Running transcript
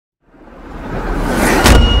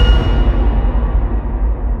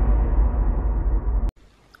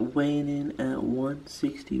weighing in at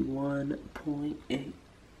 161.8.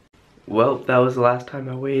 Well, that was the last time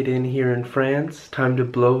I weighed in here in France. Time to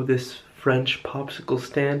blow this French popsicle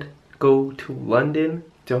stand. Go to London.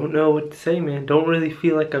 Don't know what to say, man. Don't really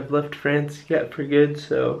feel like I've left France yet for good,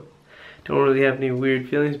 so don't really have any weird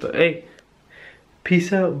feelings, but hey,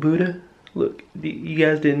 peace out, Buddha. Look, you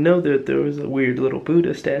guys didn't know that there was a weird little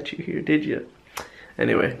Buddha statue here, did you?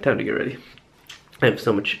 Anyway, time to get ready. I have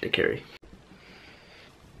so much shit to carry.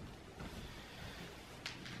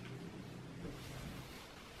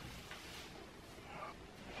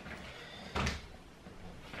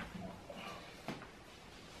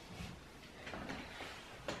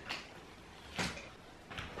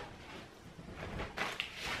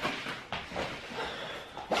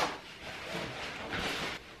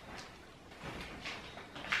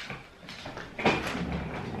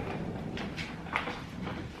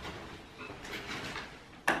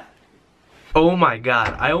 Oh my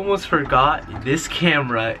god, I almost forgot this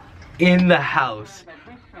camera in the house.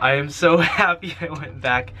 I am so happy I went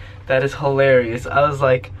back. That is hilarious. I was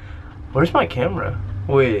like, where's my camera?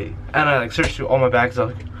 Wait, and I like searched through all my bags. I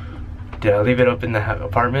was like, did I leave it up in the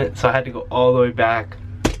apartment? So I had to go all the way back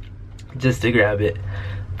just to grab it.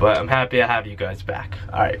 But I'm happy I have you guys back.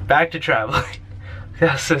 Alright, back to traveling.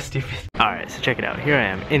 That was so stupid. Alright, so check it out. Here I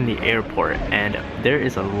am in the airport and there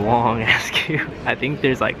is a long ass queue. I think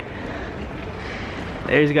there's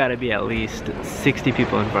gotta be at least 60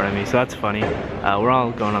 people in front of me, so that's funny. We're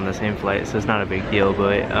all going on the same flight, so it's not a big deal,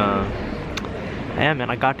 but yeah, man,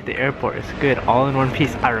 I got to the airport. It's good, all in one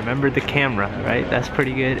piece. I remembered the camera, right? That's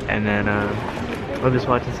pretty good. And then I'm just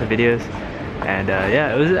watching some videos, and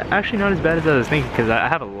yeah, it was actually not as bad as I was thinking, because I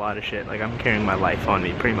have a lot of shit. Like, I'm carrying my life on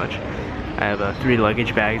me, pretty much. I have 3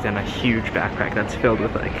 luggage bags and a huge backpack that's filled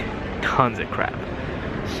with like tons of crap.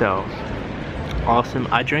 So awesome.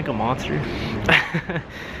 I drank a Monster.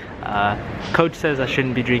 Coach says I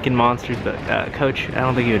shouldn't be drinking Monsters, but Coach, I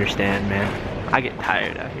don't think you understand, man. I get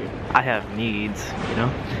tired out here. I have needs, you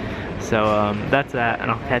know? So that's that, and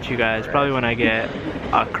I'll catch you guys probably when I get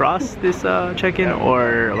across this check-in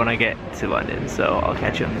or when I get to London. So I'll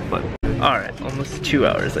catch you on the flight. Alright, almost 2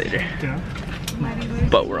 hours later.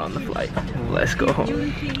 But we're on the flight. Let's go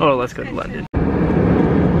home. Or let's go to London.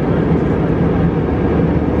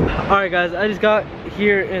 Alright guys, I just got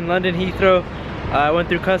here in London Heathrow. I went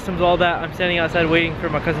through customs, all that. I'm standing outside waiting for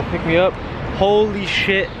my cousin to pick me up. Holy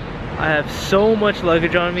shit, I have so much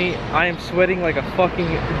luggage on me. I am sweating like a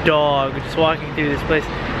fucking dog just walking through this place.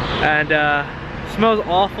 And it smells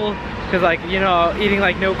awful because, like, you know, eating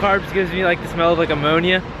like no carbs gives me like the smell of like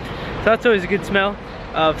ammonia. So that's always a good smell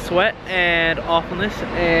of sweat and awfulness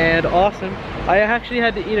and awesome. I actually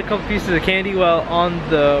had to eat a couple pieces of candy while on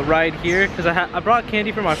the ride here because I brought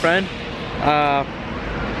candy for my friend,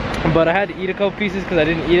 but I had to eat a couple pieces because I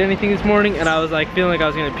didn't eat anything this morning and I was like feeling like I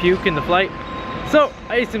was gonna puke in the flight, so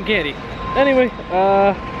I ate some candy. Anyway,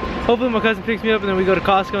 hopefully my cousin picks me up and then we go to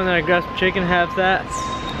Costco and then I grab some chicken, have that.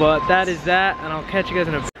 But that is that, and I'll catch you guys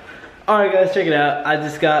in a bit. Alright guys, check it out. I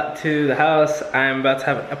just got to the house. I'm about to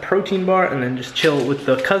have a protein bar and then just chill with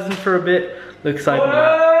the cousin for a bit. Looks like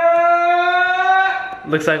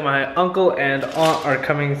my uncle and aunt are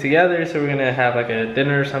coming together, so we're gonna have like a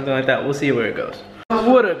dinner or something like that. We'll see where it goes.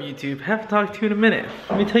 What up YouTube? Haven't talked to you in a minute.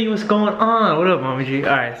 Let me tell you what's going on. What up, Mommy G?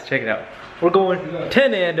 Alright, let's check it out. We're going to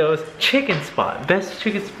Nando's chicken spot. Best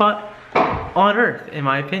chicken spot on earth, in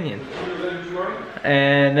my opinion.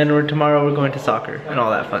 And then tomorrow we're going to soccer and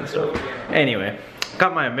all that fun stuff. Anyway,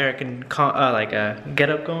 got my American get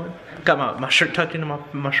up going. Got my shirt tucked into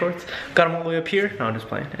my shorts. Got them all the way up here. No, I'm just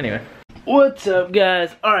playing. Anyway. What's up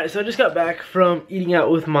guys? Alright, so I just got back from eating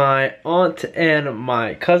out with my aunt and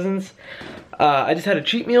my cousins. I just had a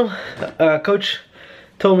cheat meal. Coach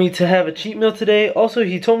told me to have a cheat meal today. Also,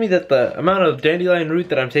 he told me that the amount of dandelion root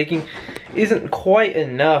that I'm taking isn't quite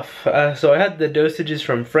enough. So I had the dosages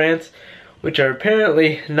from France, which are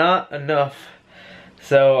apparently not enough.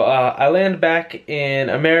 So I land back in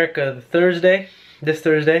America this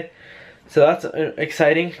Thursday. So that's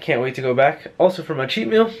exciting. Can't wait to go back. Also for my cheat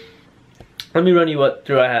meal, let me run you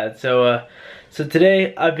through what I had. So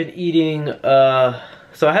today I've been eating.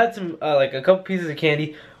 So I had some like a couple pieces of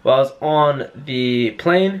candy while I was on the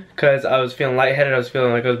plane because I was feeling lightheaded. I was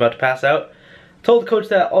feeling like I was about to pass out. Told the coach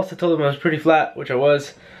that. Also told him I was pretty flat, which I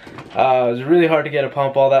was. It was really hard to get a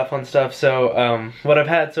pump, all that fun stuff. So what I've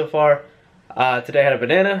had so far, today I had a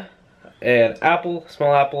banana, an apple,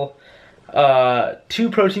 small apple, 2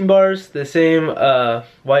 protein bars, the same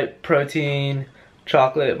white protein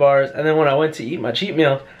chocolate bars, and then when I went to eat my cheat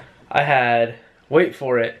meal, I had, wait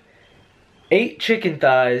for it, 8 chicken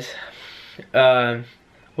thighs,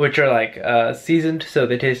 which are like seasoned, so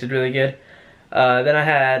they tasted really good. Then I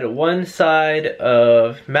had one side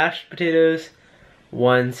of mashed potatoes,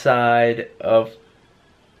 one side of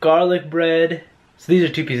garlic bread. So these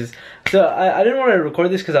are 2 pieces. So I didn't want to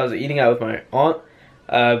record this because I was eating out with my aunt,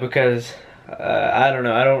 because I don't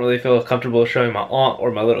know, I don't really feel comfortable showing my aunt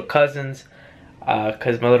or my little cousins,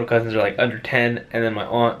 because my little cousins are like under 10, and then my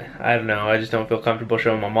aunt, I don't know, I just don't feel comfortable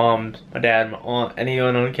showing my mom, my dad, my aunt,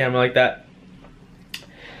 anyone on camera like that.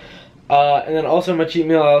 And then also my cheat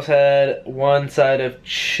meal, I also had one side of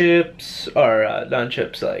chips, or not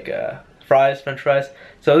chips, like fries, french fries.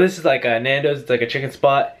 So this is like Nando's, it's like a chicken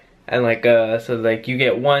spot, and like so like you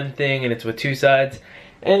get one thing and it's with 2 sides.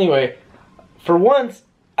 Anyway, for once,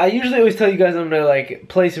 I usually always tell you guys I'm gonna like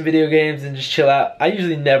play some video games and just chill out. I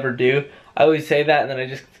usually never do. I always say that and then I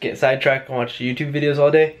just get sidetracked and watch YouTube videos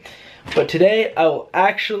all day. But today I will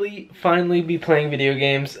actually finally be playing video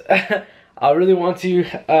games. I really want to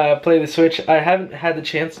play the Switch. I haven't had the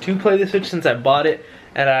chance to play the Switch since I bought it,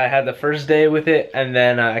 and I had the first day with it, and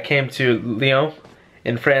then I came to Lyon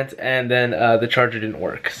in France, and then the charger didn't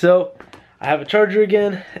work. So I have a charger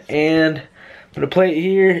again, and I'm gonna play it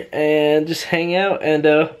here and just hang out.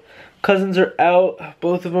 And cousins are out,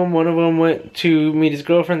 both of them. One of them went to meet his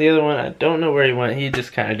girlfriend. The other one, I don't know where he went. He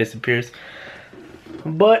just kind of disappears.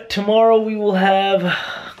 But tomorrow we will have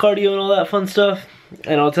cardio and all that fun stuff,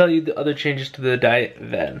 and I'll tell you the other changes to the diet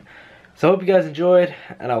then. So I hope you guys enjoyed,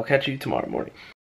 and I'll catch you tomorrow morning.